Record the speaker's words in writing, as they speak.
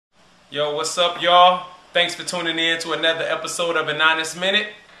Yo, what's up, y'all? Thanks for tuning in to another episode of An Honest Minute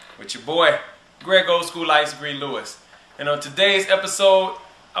with your boy, Greg Olskool Ice-Gre Lewis. And on today's episode,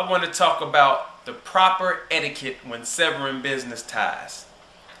 I want to talk about the proper etiquette when severing business ties.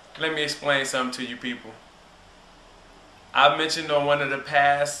 Let me explain something to you people. I mentioned on one of the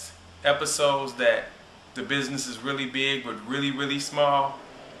past episodes that the business is really big but really small.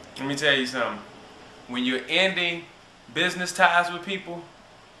 Let me tell you something. When you're ending business ties with people,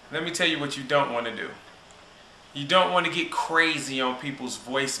 let me tell you what you don't want to do. You don't want to get crazy on people's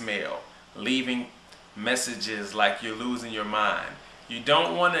voicemail, leaving messages like you're losing your mind. You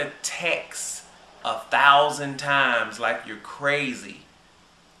don't want to text 1,000 times like you're crazy.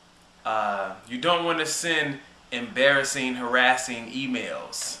 You don't want to send embarrassing, harassing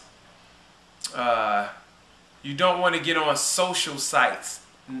emails. You don't want to get on social sites,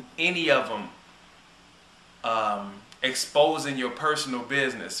 any of them, exposing your personal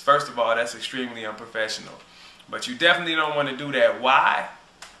business. First of all, that's extremely unprofessional. But you definitely don't want to do that. Why?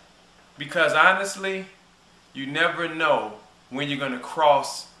 Because honestly, you never know when you're going to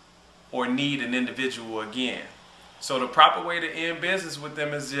cross or need an individual again. So the proper way to end business with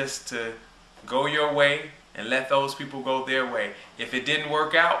them is just to go your way and let those people go their way. If it didn't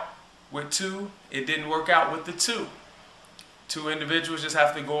work out with two, it didn't work out with the two. Two individuals just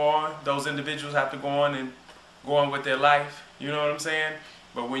have to go on. Those individuals have to go on and go on with their life. You know what I'm saying?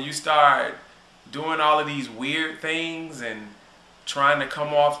 But when you start doing all of these weird things and trying to come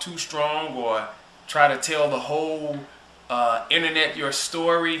off too strong or try to tell the whole internet your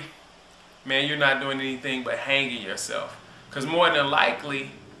story, man, you're not doing anything but hanging yourself. Because more than likely,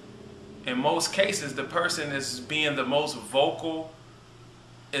 in most cases, the person that's being the most vocal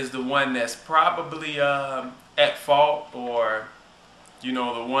is the one that's probably at fault, or you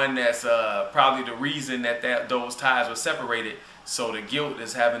know, the one that's probably the reason that those ties were separated. So the guilt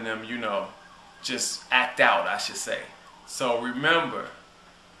is having them, you know, just act out, I should say. So remember,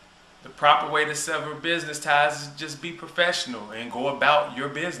 the proper way to sever business ties is just be professional and go about your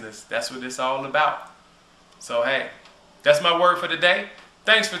business. That's what it's all about. So hey, that's my word for the day.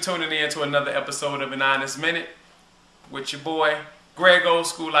 Thanks for tuning in to another episode of An Honest Minute with your boy, Greg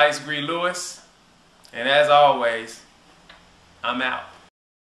Olskool Ice-Gre Lewis. And as always, I'm out.